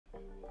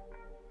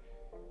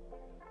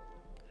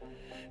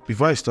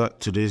Before I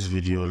start today's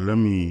video, let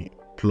me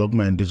plug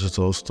my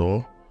digital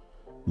store,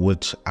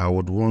 which I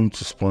would want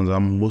to sponsor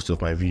most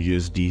of my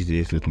videos these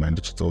days with my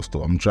digital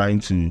store. I'm trying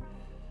to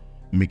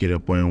make it a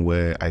point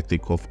where I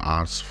take off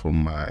ads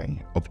from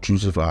my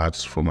obtrusive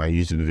ads from my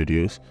YouTube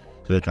videos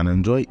so they can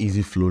enjoy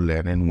easy flow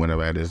learning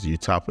whenever it is you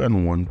tap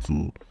and want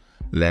to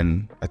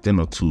learn a thing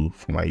or two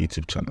from my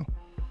YouTube channel.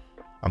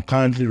 I'm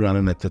currently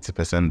running a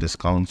 30%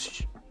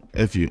 discount.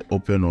 If you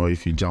open or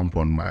if you jump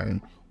on my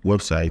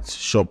website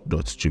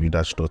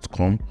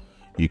shop.thejoeydutch.com,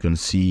 you can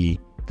see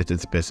the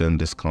 30%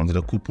 discount.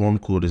 The coupon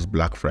code is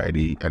Black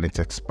Friday and it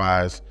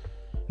expires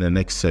in the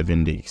next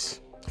 7 days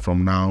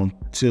from now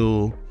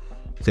till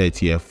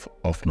 30th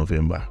of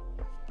November.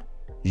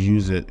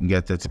 Use it,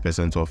 get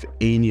 30% off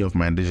any of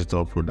my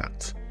digital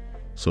products.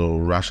 So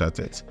rush at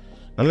it.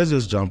 Now let's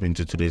just jump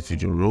into today's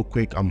video real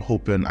quick. I'm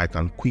hoping I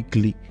can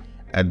quickly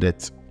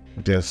edit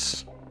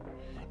this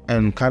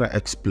and kind of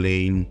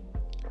explain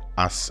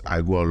as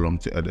I go along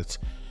to edit.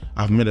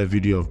 I've made a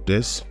video of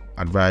this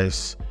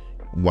advice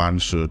one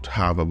should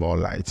have about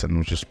lighting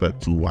with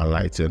respect to one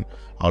lighting.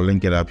 I'll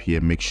link it up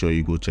here. Make sure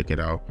you go check it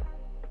out.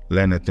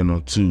 Learn a thing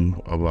or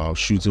two about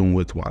shooting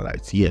with one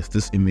light. Yes,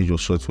 this image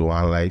was shot with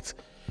one light.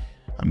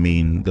 I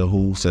mean, the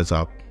whole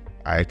setup,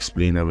 I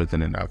explain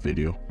everything in that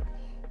video.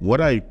 What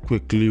I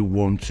quickly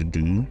want to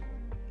do,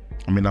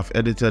 I mean, I've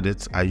edited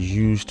it. I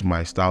used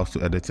my styles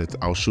to edit it.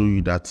 I'll show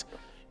you that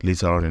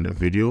later on in the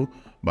video,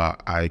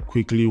 but I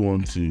quickly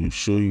want to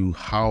show you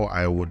how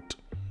I would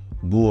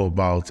go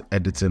about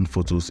editing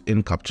photos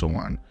in Capture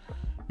One.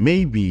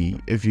 Maybe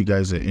if you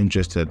guys are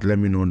interested, let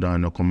me know down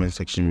in the comment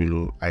section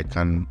below. I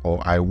can,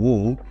 or I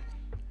will,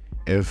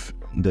 if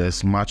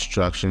there's much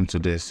traction to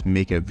this,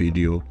 make a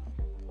video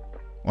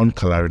on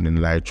coloring in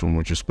Lightroom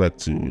with respect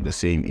to the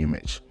same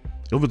image.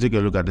 If we take a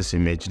look at this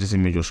image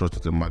was shot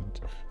with a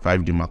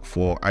 5D Mark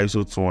IV,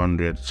 ISO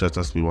 200,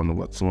 shutter speed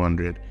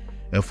 1/200,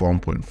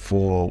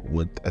 f1.4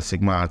 with a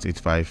Sigma Art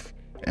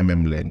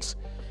 85mm lens.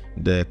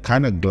 The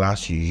kind of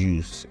glass you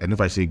use, and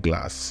if I say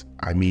glass,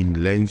 I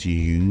mean lens you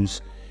use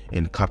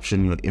in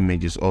capturing your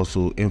images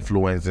also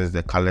influences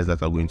the colors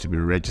that are going to be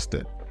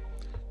registered,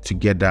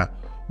 together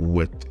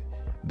with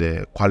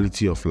the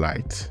quality of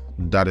light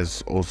that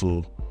is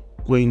also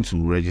going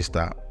to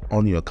register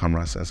on your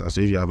camera sensor.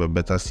 So if you have a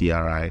better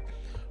CRI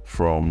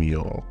from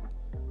your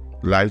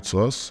light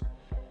source,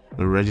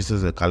 it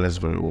registers the colors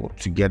very well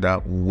together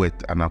with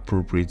an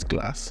appropriate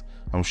glass.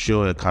 I'm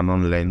sure a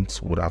Canon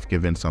lens would have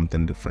given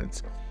something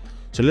different.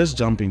 So let's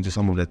jump into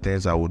some of the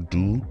things I would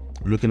do.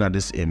 Looking at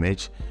this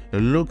image,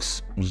 it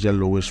looks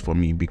yellowish for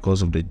me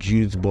because of the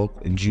jute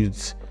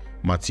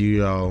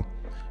material,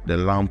 the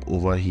lamp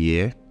over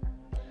here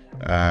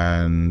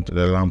and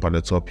the lamp at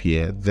the top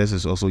here. This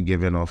is also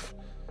giving off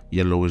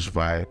yellowish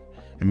vibe.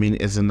 I mean,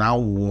 it's a now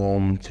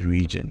warmed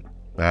region,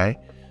 right?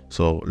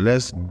 So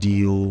let's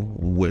deal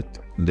with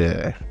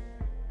the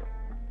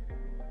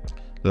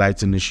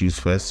lighting issues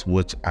first,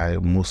 which I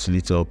mostly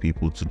tell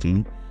people to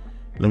do.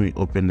 Let me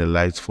open the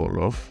lights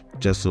fall off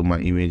just so my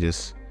image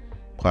is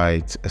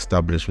quite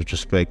established with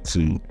respect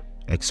to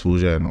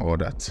exposure and all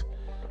that.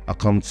 I'll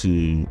come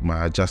to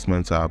my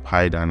adjustment tab,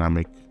 high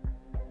dynamic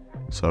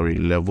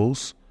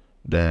levels.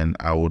 Then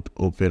I would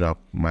open up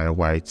my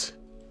white,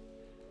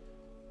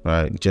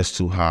 right, just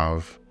to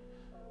have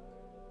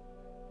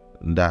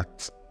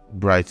that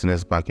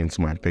brightness back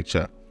into my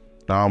picture.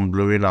 Now I'm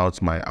blurring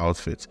out my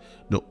outfit.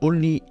 The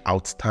only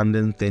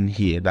outstanding thing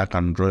here that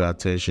can draw your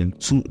attention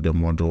to the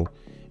model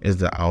is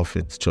the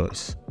outfit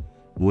choice,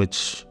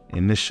 which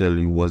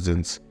initially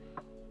wasn't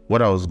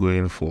what I was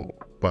going for,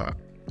 but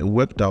it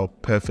worked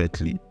out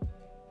perfectly.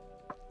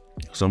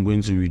 So I'm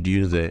going to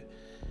reduce the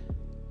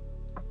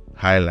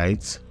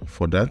highlights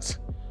for that,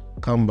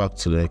 come back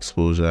to the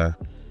exposure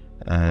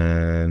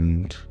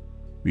and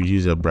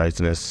reduce the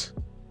brightness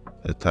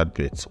a tad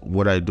bit.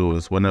 What I do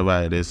is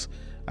whenever it is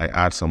I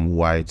add some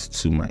white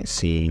to my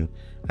scene,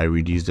 I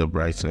reduce the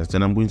brightness.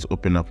 Then I'm going to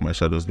open up my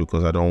shadows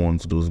because I don't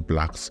want those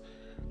blacks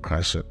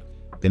crashing.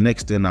 The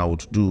next thing I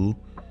would do,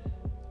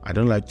 I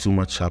don't like too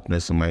much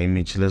sharpness in my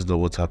image. Let's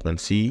double tap and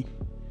see.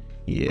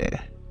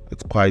 Yeah,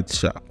 it's quite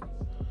sharp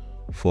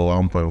for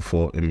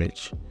 1.4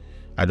 image.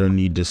 I don't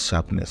need this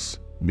sharpness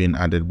being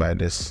added by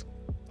this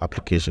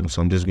application,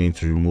 so I'm just going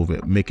to remove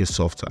it, make it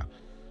softer.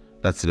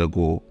 That's the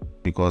goal,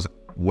 because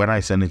when I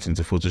send it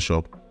into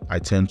Photoshop, I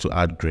tend to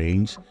add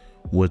grains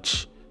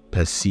which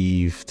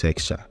perceive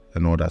texture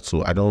and all that,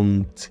 so I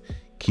don't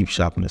keep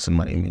sharpness in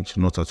my image,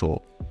 not at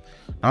all.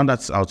 Now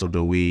that's out of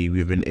the way,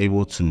 we've been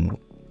able to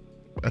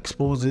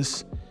expose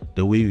this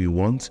the way we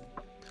want.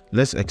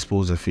 Let's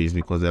expose the face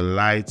because the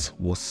light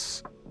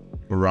was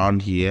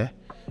around here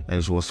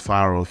and it was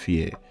far off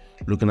here.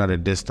 Looking at the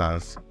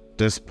distance,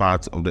 this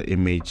part of the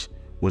image,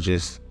 which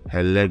is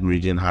her leg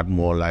region, had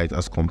more light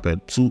as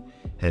compared to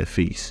her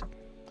face.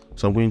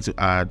 So I'm going to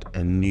add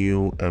a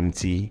new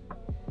empty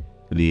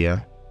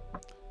layer,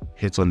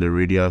 hit on the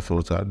radial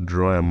filter,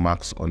 draw a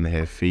max on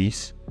her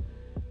face,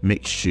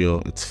 make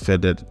sure it's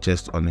feathered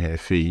just on her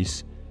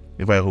face.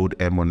 If I hold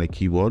M on the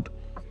keyboard,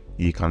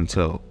 you can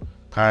tell.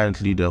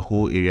 Currently the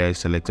whole area is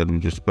selected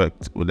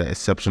with the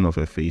exception of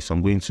her face. So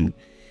I'm going to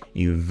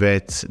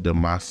invert the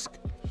mask.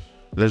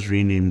 Let's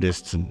rename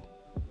this to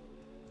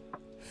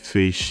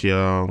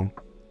facial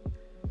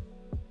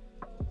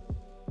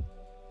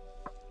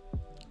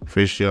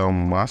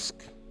mask.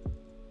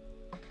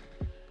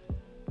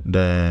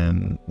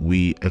 Then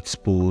we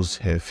expose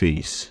her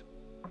face,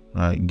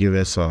 right? Give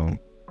her some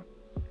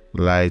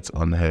light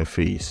on her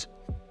face,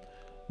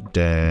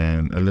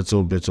 then a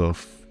little bit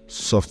of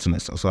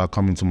softness. So I'll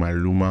come into my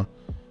Luma,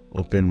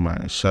 open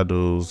my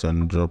shadows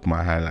and drop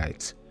my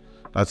highlights.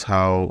 That's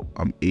how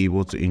I'm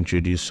able to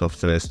introduce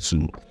softness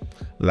to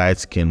light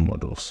skin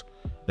models.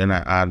 Then I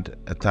add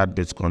a tad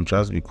bit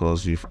contrast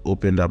because we've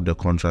opened up the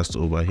contrast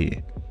over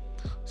here.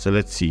 So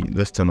let's see,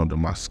 let's turn on the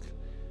mask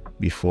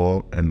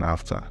before and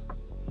after.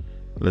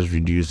 Let's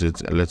reduce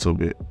it a little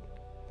bit.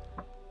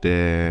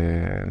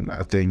 Then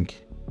I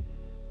think,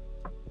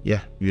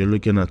 yeah, we're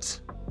looking at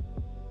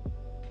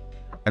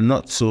a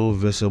not so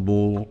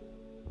visible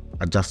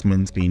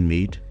adjustments being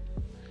made.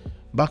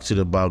 Back to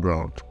the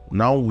background.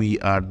 Now we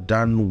are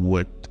done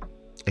with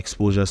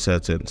exposure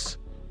settings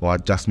or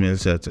adjustment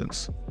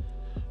settings.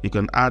 You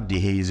can add the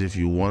haze if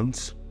you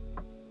want.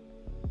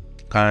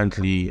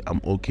 Currently,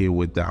 I'm okay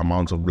with the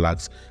amount of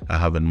blacks I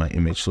have in my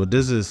image. So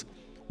this is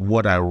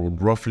what I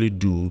would roughly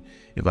do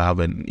if I have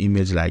an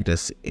image like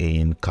this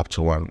in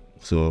Capture One.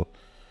 So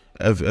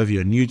if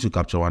you're new to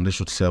Capture One, this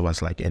should serve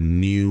as like a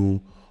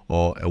new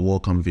or a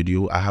welcome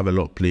video. I have a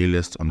lot of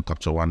playlists on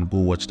Capture One. Go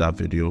watch that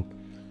video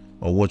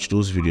or watch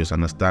those videos,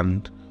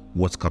 understand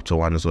what Capture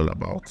One is all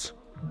about.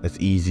 It's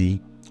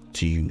easy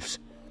to use.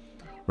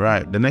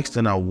 Right, the next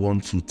thing I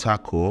want to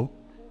tackle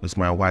is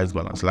my white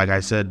balance. Like I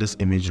said, this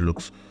image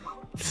looks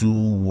too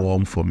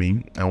warm for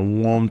me,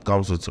 and warm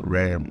comes with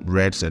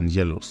reds and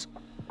yellows.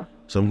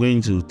 So I'm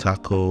going to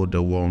tackle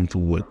the warmth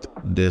with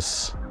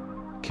this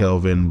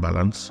Kelvin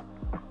balance,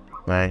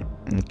 right?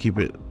 And keep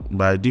it,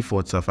 by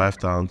default it's a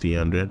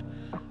 5300.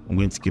 I'm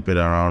going to keep it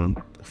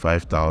around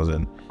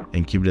 5000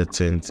 and keep the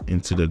tint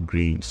into the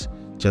greens,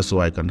 just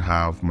so I can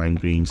have my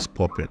greens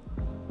popping.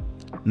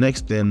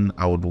 Next thing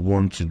I would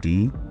want to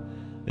do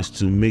is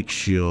to make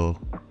sure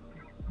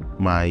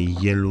my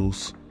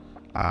yellows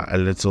are a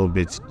little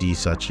bit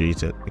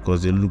desaturated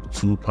because they look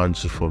too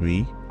punchy for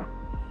me.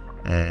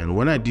 And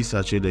when I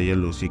desaturate the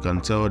yellows, you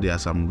can tell there are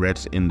some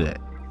reds in there.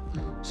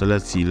 So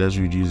let's see, let's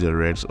reduce the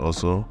reds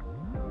also.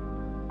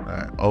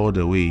 All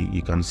the way,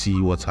 you can see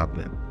what's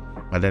happening.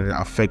 But then it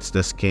affects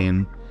the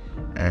skin,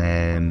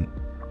 and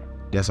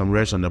there's some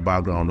reds on the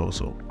background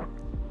also.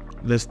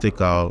 Let's take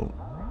out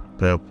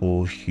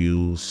purple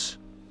hues,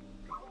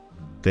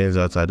 things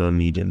that I don't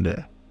need in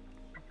there.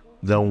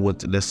 Then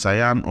with the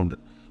cyan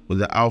with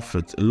the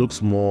outfit, it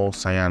looks more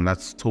cyan,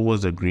 that's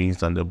towards the greens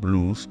than the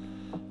blues.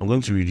 I'm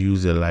going to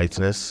reduce the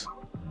lightness,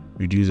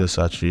 reduce the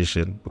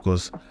saturation,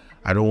 because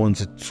I don't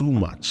want it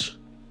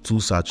too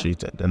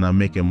saturated. Then I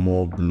make it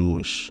more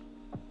bluish,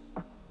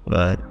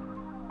 right?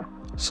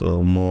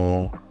 So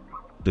more,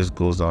 this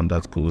goes down,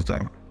 that goes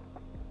down.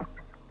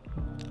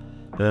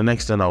 Then the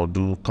next thing I'll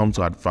do, come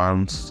to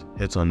advanced,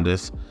 hit on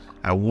this.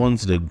 I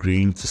want the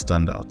green to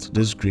stand out.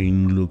 This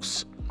green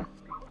looks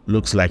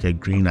like a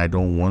green I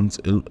don't want.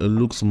 It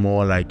looks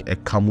more like a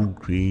camel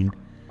green,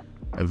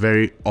 a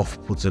very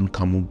off-putting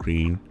camel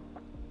green,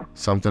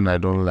 something I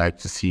don't like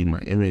to see in my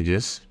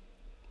images.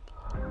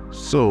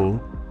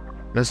 So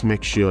let's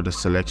make sure the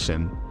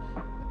selection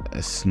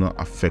is not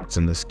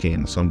affecting the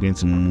skin. So I'm going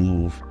to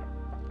move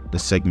the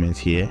segment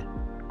here,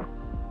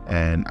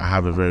 and I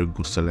have a very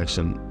good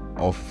selection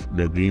of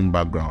the green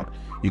background.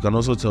 You can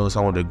also tell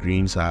some of the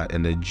greens are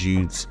in the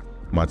jute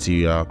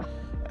material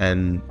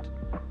and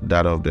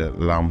that of the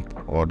lamp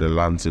or the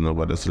lantern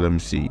over there. So let me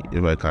see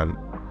if I can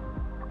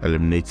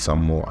eliminate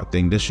some more. I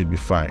think this should be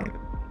fine.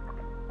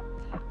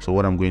 So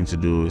what I'm going to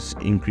do is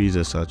increase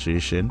the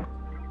saturation,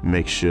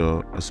 make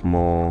sure it's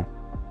more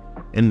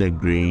in the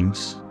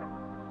greens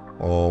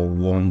or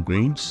warm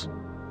greens.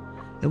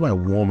 If I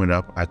warm it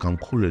up, I can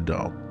cool it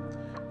down.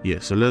 Yeah,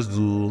 so let's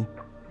do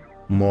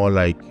more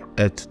like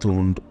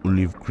earth-toned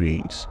olive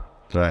greens,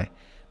 right?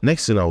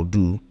 Next thing I'll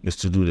do is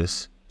to do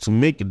this. To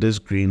make this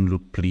green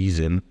look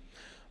pleasing,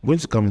 I'm going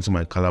to come into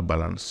my color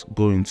balance,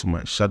 go into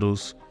my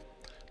shadows.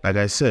 Like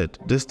I said,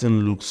 this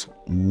thing looks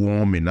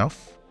warm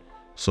enough.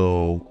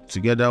 So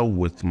together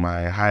with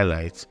my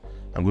highlights,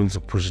 I'm going to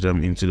push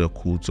them into the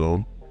cool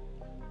tone,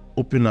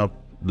 open up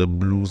the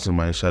blues in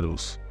my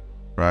shadows,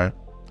 right?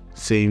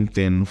 Same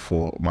thing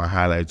for my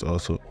highlights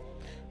also.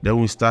 Then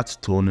we start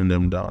toning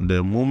them down.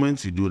 The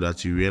moment you do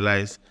that, you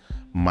realize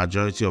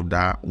majority of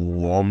that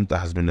warmth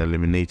has been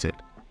eliminated.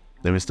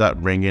 Then we start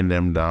bringing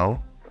them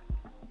down,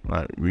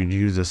 like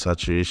reduce the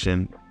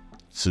saturation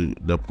to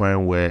the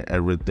point where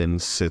everything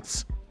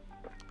sits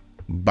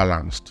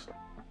balanced.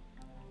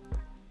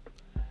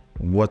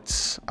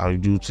 What I'll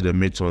do to the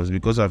midtones,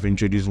 because I've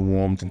introduced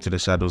warmth into the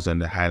shadows and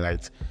the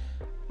highlights,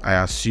 I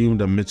assume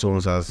the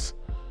midtones as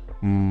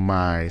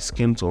my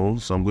skin tone,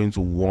 so I'm going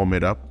to warm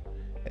it up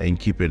and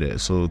keep it there.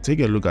 So take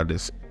a look at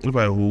this. If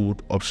I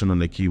hold Option on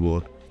the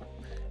keyboard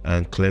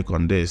and click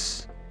on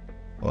this,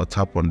 or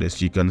tap on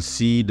this, you can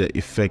see the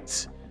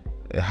effect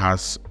it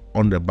has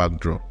on the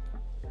backdrop.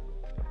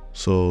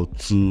 So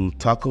to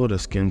tackle the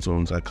skin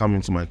tones, I come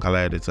into my color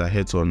editor,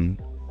 hit on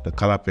the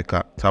color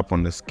picker, tap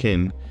on the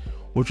skin.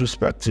 With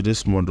respect to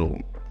this model,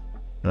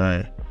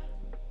 right,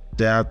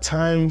 there are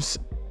times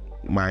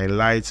my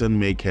lighting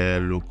make her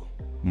look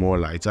more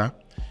lighter.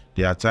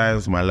 There are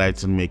times my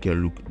lighting make her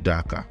look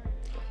darker.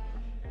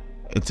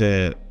 It's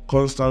a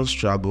constant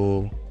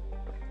struggle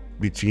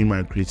between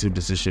my creative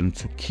decision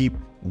to keep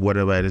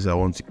whatever it is I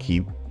want to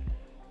keep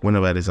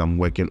whenever it is I'm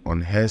working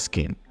on her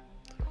skin.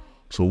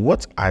 So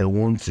what I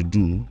want to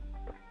do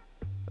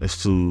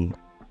is to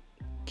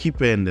keep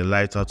her in the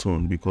lighter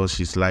tone because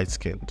she's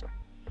light-skinned,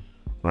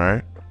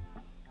 right?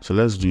 So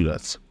let's do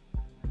that.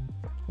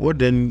 What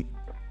then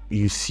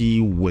you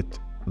see with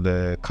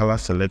the color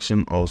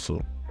selection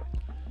also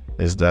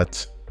is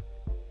that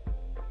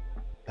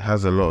it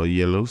has a lot of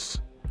yellows.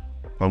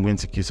 I'm going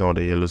to keep some of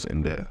the yellows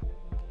in there.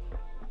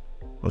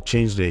 Or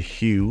change the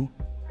hue.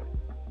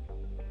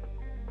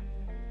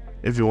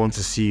 If you want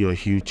to see your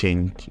hue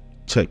change,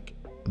 check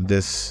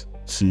this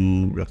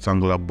two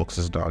rectangular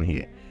boxes down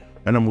here.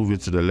 When I move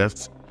it to the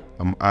left,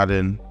 I'm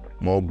adding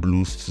more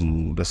blues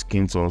to the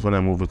skin tones. When I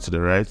move it to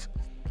the right,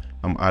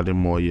 I'm adding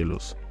more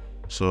yellows.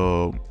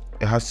 So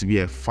it has to be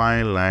a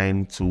fine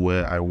line to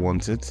where I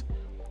want it.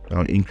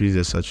 I'll increase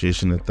the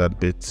saturation a tad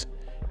bit,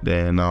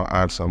 then I'll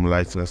add some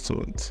lightness to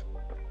it.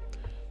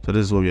 So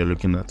this is what we are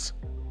looking at,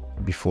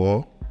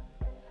 before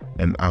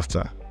and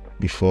after,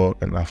 before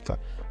and after.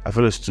 I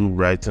feel it's too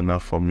bright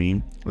enough for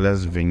me.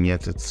 Let's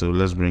vignette it. So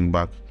let's bring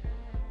back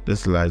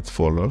this light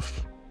fall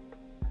off,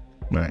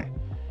 right?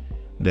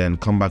 Then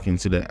come back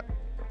into the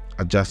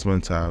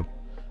adjustment tab,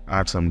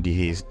 add some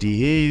dehaze.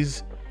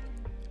 Dehaze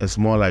is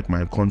more like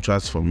my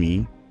contrast for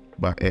me,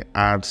 but it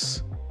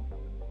adds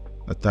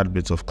a tad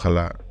bit of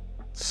color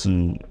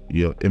to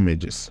your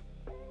images.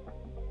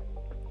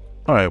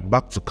 All right,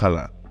 back to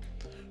color.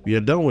 We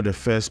are done with the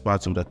first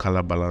part of the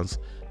color balance.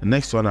 The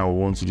next one I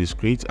want to do is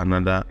create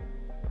another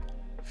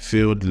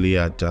field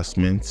layer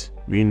adjustment.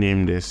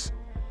 Rename this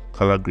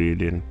color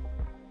grading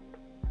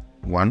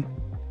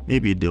 1.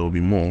 Maybe there will be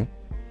more.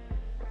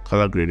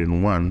 Color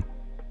grading 1.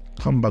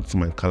 Come back to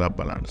my color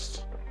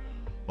balance.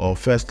 Or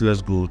first,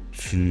 let's go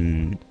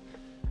to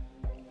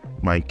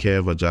my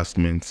curve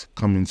adjustment.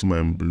 Come into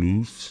my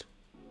blues.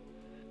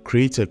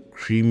 Create a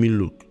creamy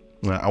look.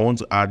 I want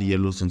to add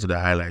yellows into the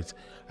highlights.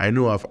 I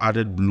know I've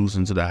added blues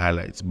into the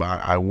highlights,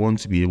 but I want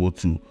to be able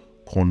to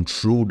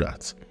control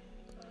that.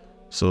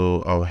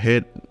 So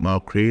I'll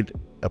create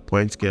a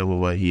point curve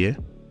over here,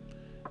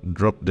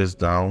 drop this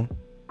down.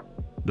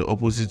 The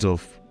opposite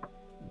of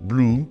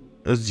blue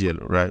is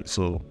yellow, right?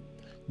 So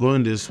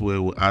going this way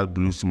will add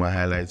blues to my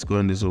highlights.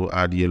 Going this way will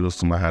add yellows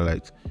to my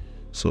highlights.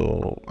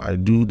 So I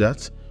do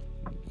that.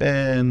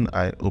 Then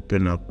I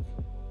open up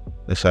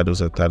the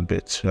shadows a tad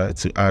bit, right,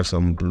 to add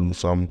some blue.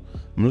 So I'm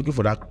looking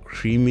for that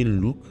creamy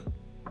look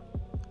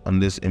on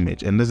this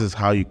image, and this is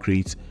how you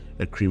create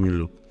a creamy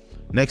look.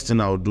 Next thing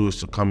I'll do is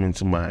to come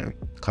into my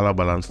color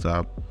balance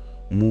tab,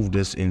 move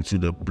this into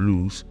the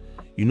blues.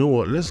 You know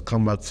what, let's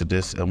come back to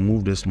this and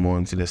move this more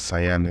into the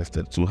cyan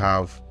instead.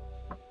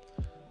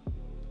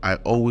 I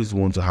always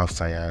want to have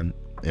cyan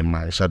in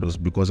my shadows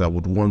because I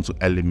would want to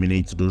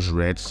eliminate those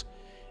reds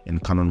in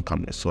Canon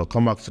cameras. So I'll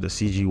come back to the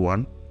CG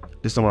one.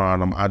 This time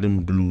around I'm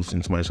adding blues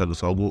into my shadows.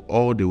 So I'll go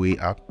all the way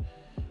up.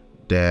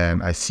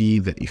 Then I see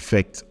the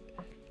effect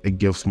it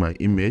gives my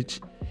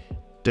image.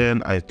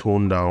 Then I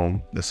tone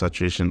down the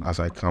saturation as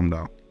I come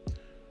down.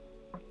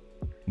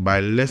 By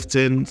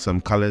lifting some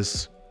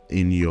colors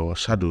in your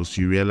shadows,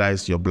 you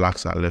realize your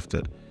blacks are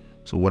lifted.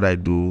 So what I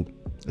do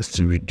is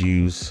to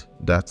reduce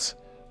that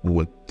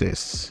with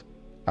this.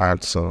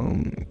 Add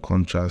some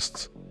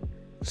contrast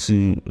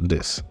to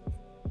this.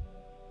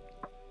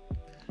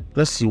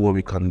 Let's see what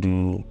we can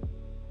do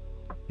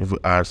if we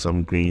add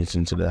some greens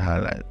into the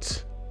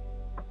highlights.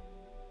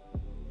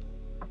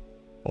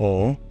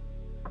 Or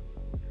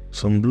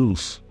some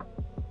blues,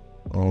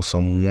 or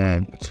some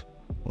warmth,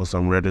 or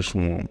some reddish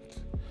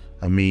warmth.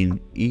 I mean,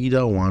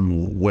 either one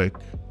will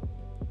work,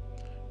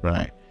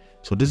 right?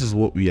 So this is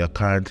what we are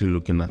currently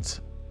looking at.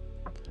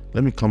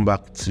 Let me come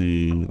back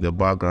to the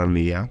background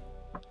layer,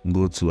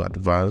 go to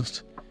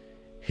advanced,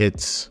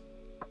 hit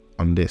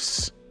on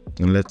this,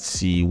 and let's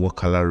see what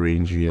color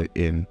range we are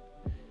in.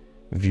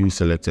 View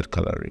selected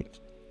color range.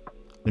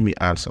 Let me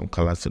add some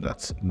color to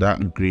that.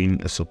 That green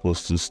is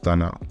supposed to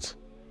stand out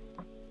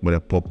with a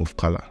pop of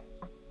color.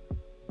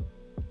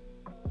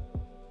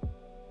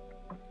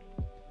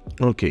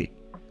 Okay,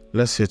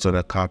 let's hit on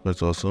the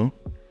carpet also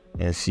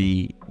and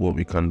see what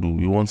we can do.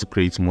 We want to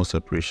create more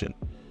separation.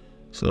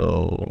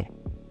 So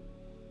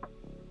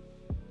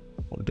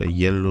the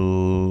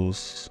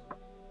yellows,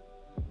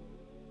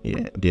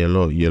 yeah, there are a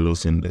lot of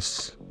yellows in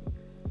this.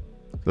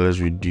 Let's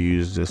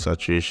reduce the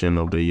saturation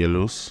of the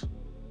yellows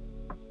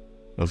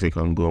if we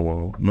can go,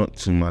 well, not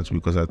too much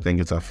because I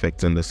think it's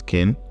affecting the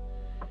skin.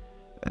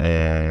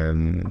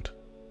 And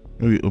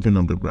maybe open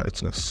up the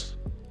brightness.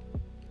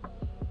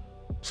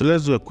 So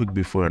let's do a quick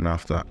before and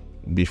after.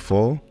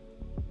 Before,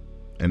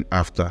 and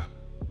after,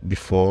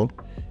 before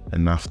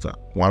and after.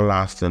 One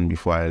last thing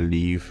before I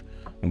leave,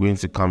 I'm going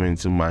to come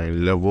into my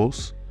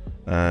levels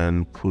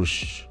and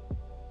push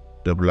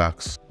the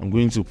blacks. I'm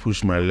going to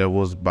push my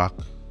levels back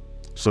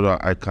so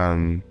that I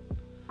can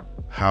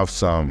have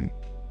some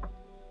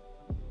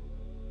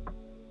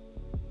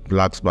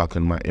blacks back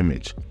in my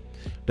image.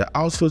 The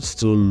outfit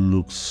still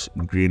looks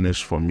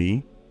greenish for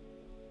me,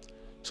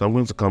 so I'm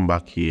going to come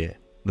back here.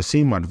 The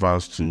same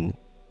advance to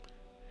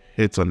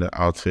hit on the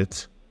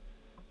outfit.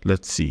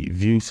 Let's see,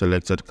 view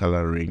selected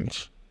color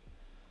range.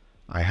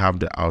 I have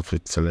the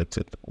outfit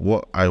selected.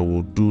 What I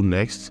will do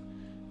next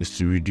is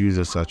to reduce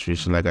the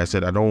saturation. Like I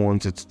said, I don't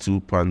want it too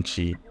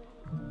punchy.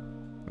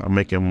 I'll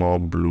make it more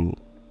blue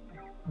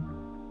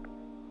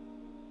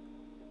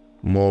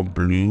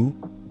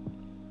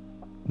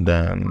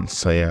than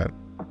cyan.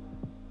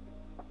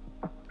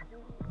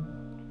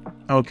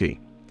 Okay,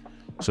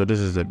 so this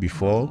is the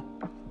before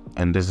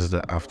and this is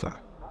the after.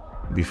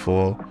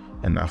 Before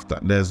and after.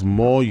 There's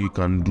more you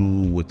can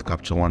do with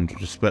Capture One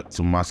with respect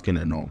to masking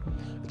and all.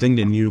 I think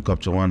the new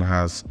Capture One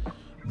has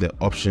the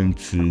option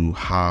to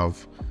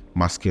have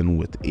masking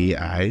with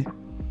AI,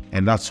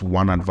 and that's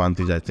one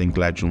advantage I think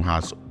Lightroom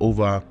has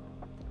over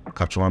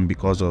Capture One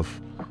because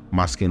of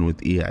masking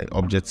with AI,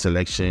 object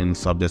selection,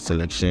 subject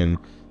selection,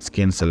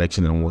 skin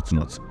selection, and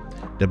whatnot.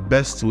 The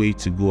best way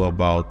to go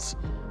about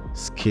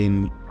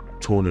skin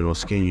toning or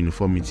skin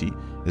uniformity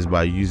is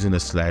by using a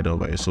slider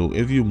over. So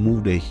if you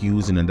move the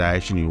hues in the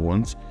direction you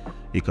want,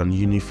 you can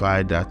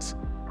unify that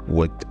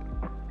with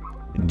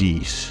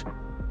these.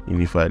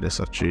 Unify the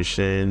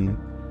saturation,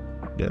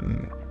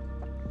 then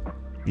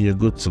you're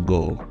good to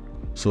go.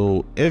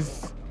 So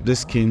if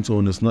this skin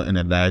tone is not in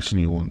the direction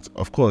you want,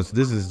 of course,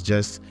 this is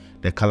just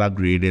the color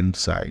gradient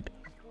side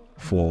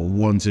for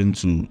wanting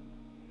to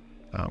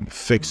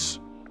fix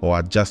or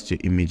adjust your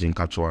image in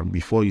Capture One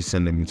before you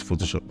send them into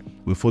Photoshop.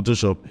 With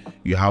Photoshop,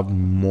 you have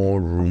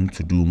more room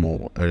to do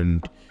more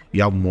and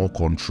you have more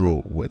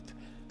control with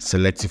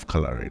selective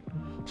coloring.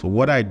 So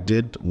what I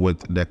did with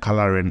the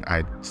coloring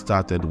I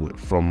started with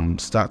from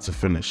start to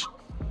finish,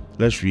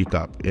 let's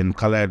recap. In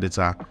Color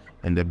Editor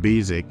and the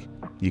basic,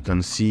 you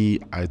can see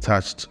I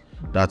touched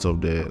that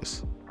of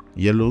the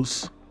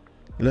yellows.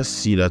 Let's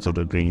see that of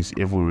the greens.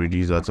 If we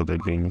reduce that of the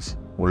greens,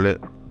 will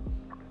it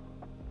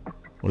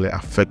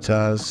affect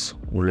us?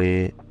 Will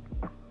it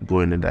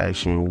go in the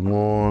direction we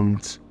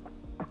want?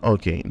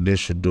 Okay, this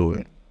should do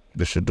it.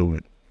 This should do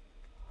it.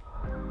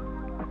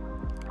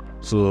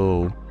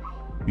 So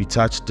we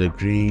touch the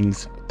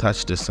greens,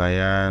 touch the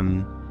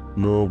cyan,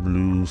 no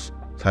blues,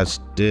 touch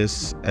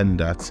this and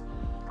that.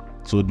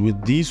 So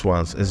with these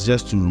ones, it's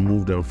just to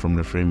remove them from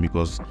the frame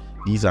because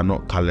these are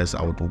not colors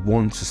I would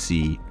want to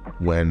see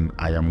when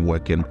I am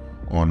working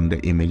on the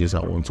images I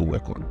want to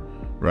work on,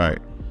 right?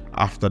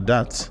 After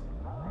that,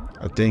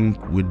 I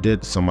think we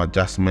did some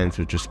adjustments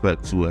with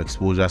respect to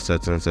exposure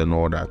settings and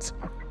all that.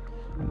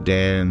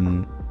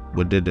 Then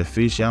we did the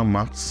facial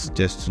marks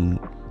just to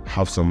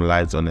have some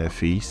lights on her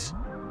face.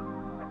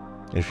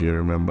 If you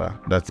remember,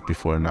 that's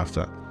before and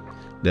after.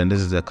 Then this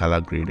is the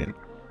color grading.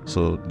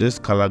 So this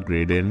color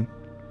grading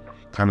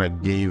kind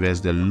of gave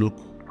us the look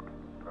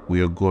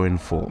we are going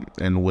for.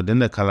 And within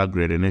the color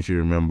grading, if you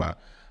remember,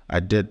 I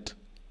did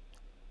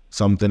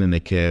something in the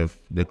curve,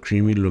 the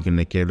creamy look in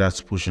the curve,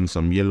 that's pushing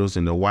some yellows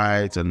in the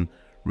whites and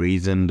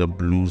raising the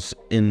blues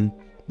in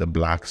the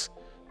blacks.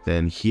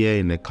 Then here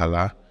in the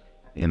color,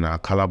 in our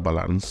color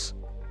balance,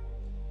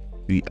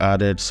 we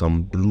added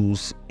some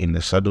blues in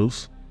the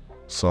shadows,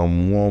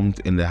 some warmth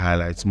in the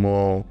highlights,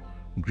 more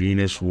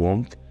greenish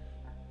warmth.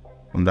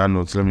 On that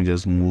note, let me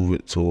just move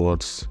it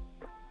towards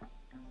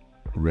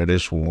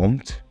reddish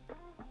warmth.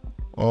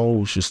 Or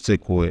we should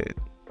stick with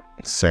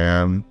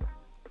cyan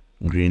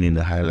green in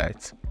the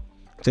highlights.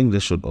 I think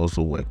this should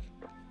also work.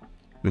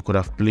 We could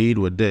have played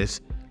with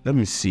this. Let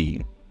me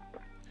see.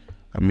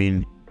 I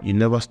mean, you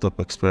never stop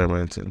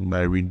experimenting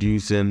by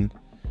reducing.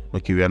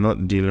 Okay, we are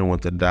not dealing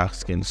with the dark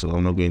skin, so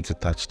I'm not going to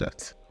touch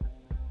that.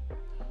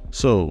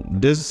 So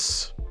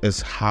this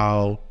is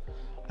how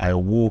I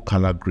will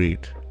color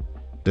grade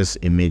this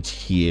image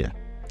here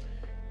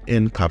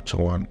in Capture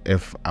One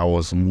if I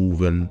was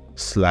moving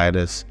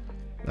sliders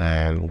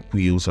and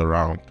wheels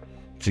around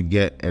to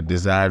get a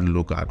desired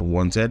look I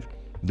wanted.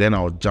 Then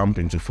I'll jump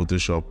into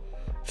Photoshop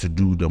to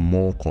do the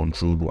more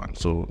controlled one.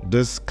 So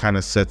this kind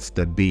of sets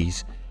the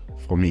base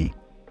for me.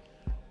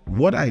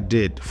 What I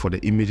did for the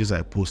images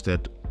I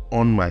posted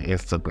on my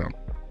Instagram,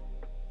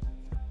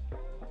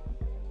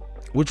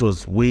 which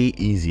was way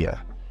easier,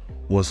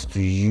 was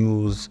to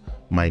use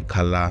my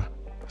color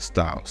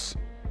styles,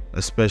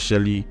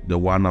 especially the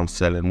one I'm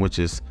selling, which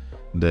is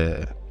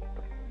the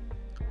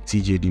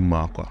TJD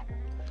marker.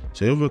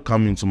 So if we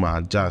come into my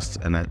adjust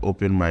and I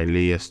open my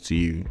layers to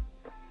you,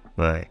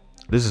 right,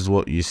 this is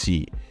what you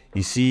see.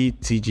 You see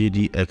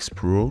TJD X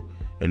Pro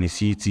and you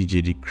see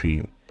TJD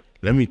Cream.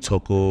 Let me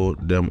toggle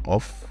them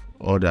off,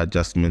 all the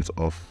adjustments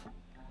off,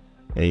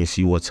 and you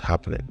see what's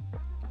happening.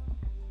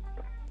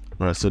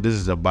 Right, so this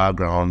is the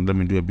background. Let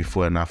me do a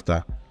before and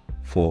after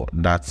for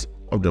that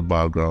of the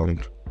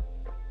background.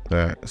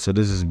 So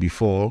this is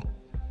before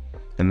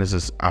and this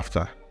is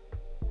after.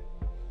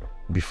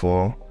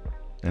 Before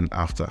and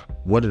after.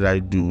 What did I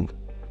do?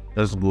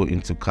 Let's go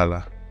into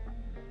color,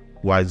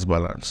 whites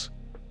balance.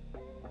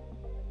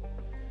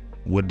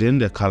 Within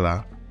the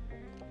color,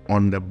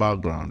 on the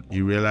background,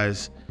 you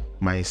realize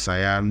my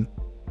cyan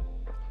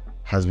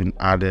has been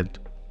added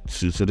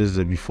to. So this is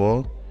the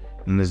before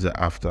and this is the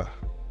after.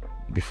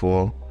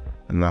 Before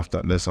and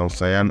after. There's some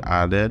cyan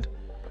added.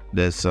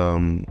 There's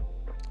some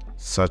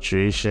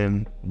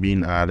saturation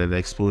being added,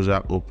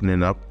 exposure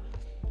opening up,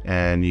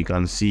 and you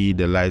can see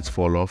the lights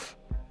fall off,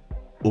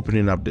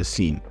 opening up the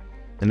scene.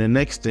 And the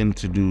next thing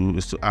to do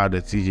is to add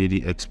the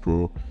TJD X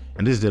Pro,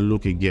 and this is the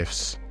look it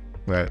gives,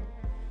 right?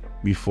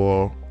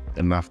 Before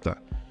and after.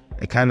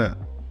 It kind of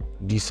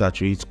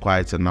desaturates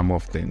quite a number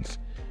of things.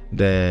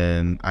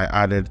 Then I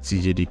added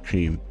TJD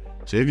cream.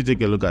 So if you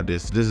take a look at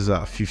this is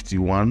at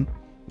 51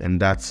 and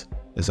that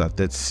is at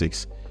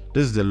 36.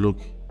 This is the look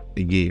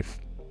it gave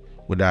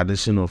with the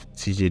addition of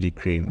TJD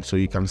cream. So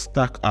you can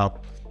stack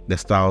up the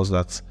styles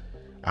that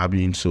are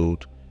being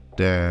sold.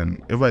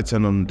 Then if I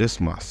turn on this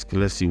mask,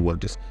 let's see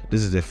what this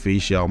is the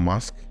facial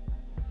mask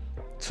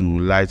to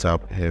light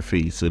up her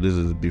face. So this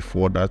is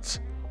before that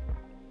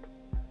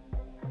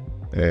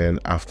and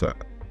after.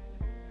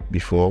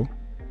 Before,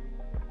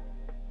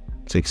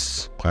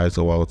 takes quite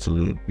a while to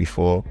load.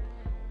 Before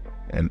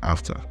and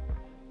after.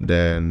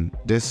 Then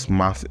this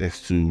mask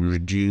is to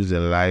reduce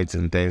the light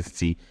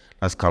intensity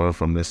that's coming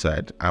from the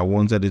side. I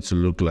wanted it to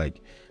look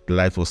like the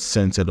light was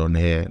centered on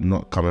her,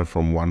 not coming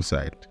from one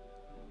side.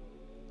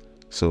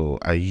 So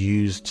I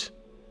used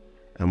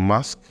a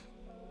mask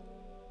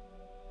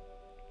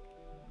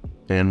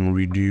and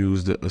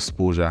reduced the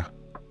exposure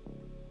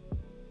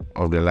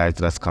of the light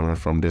that's coming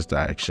from this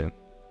direction.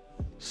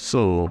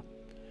 So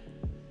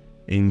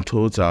in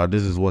total,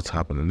 this is what's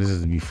happening. This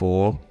is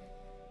before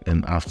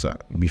and after,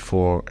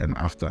 before and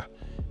after.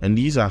 And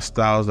these are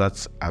styles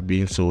that are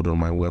being sold on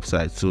my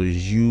website. So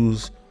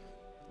use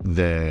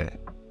the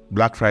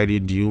Black Friday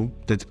deal,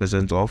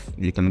 30% off.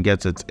 You can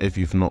get it if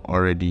you've not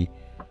already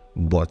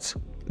bought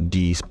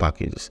these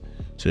packages.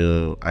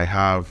 So I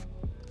have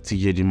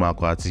TJD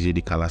marker,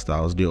 TJD color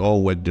styles. They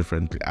all work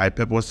differently. I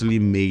purposely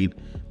made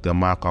the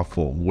marker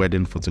for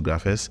wedding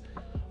photographers,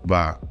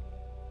 but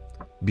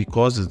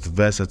because it's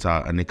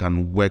versatile and it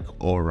can work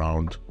all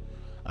around,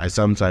 I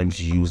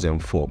sometimes use them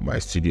for my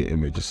studio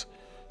images.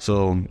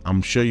 So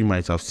I'm sure you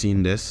might have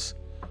seen this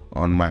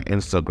on my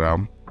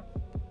Instagram.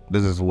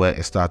 This is where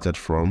it started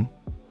from.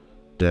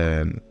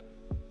 Then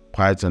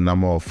quite a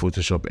number of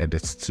Photoshop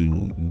edits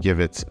to give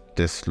it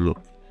this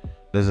look.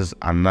 This is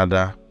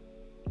another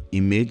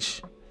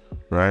image,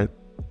 right?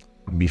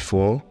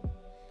 Before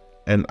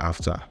and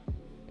after.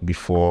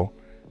 Before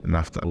and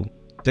after.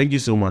 Thank you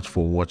so much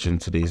for watching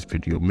today's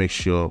video. Make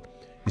sure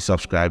you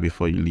subscribe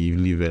before you leave.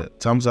 Leave a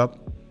thumbs up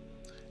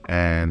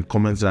and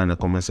comment down in the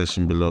comment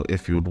section below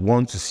if you would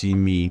want to see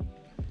me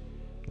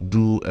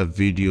do a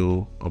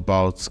video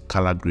about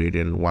color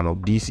grading one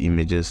of these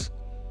images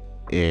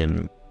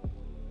in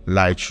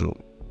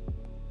Lightroom,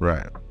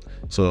 right?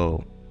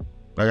 So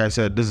like I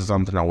said, this is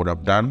something I would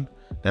have done,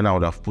 then I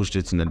would have pushed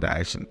it in the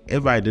direction.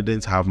 If I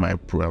didn't have my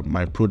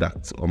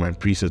products or my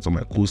presets or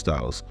my cool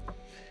styles,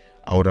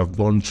 I would have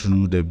gone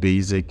through the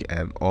basic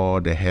and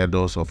all the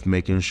hurdles of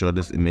making sure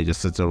this image is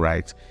sitting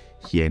right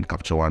here in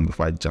Capture One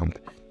before I jump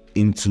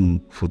into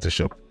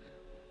Photoshop.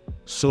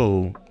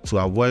 So to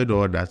avoid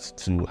all that,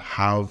 to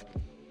have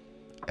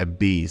a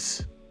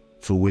base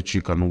to which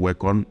you can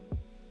work on,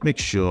 make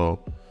sure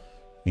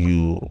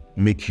you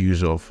make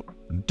use of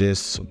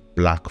this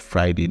Black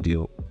Friday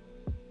deal,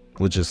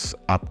 which is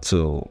up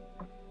till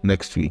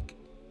next week.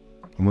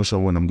 I'm not sure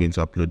when I'm going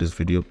to upload this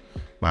video,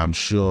 but I'm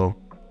sure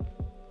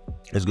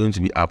it's going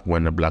to be up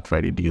when the Black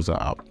Friday deals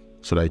are up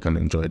so that you can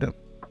enjoy them.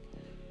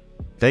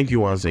 Thank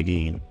you once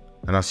again,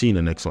 and I'll see you in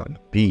the next one.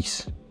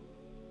 Peace.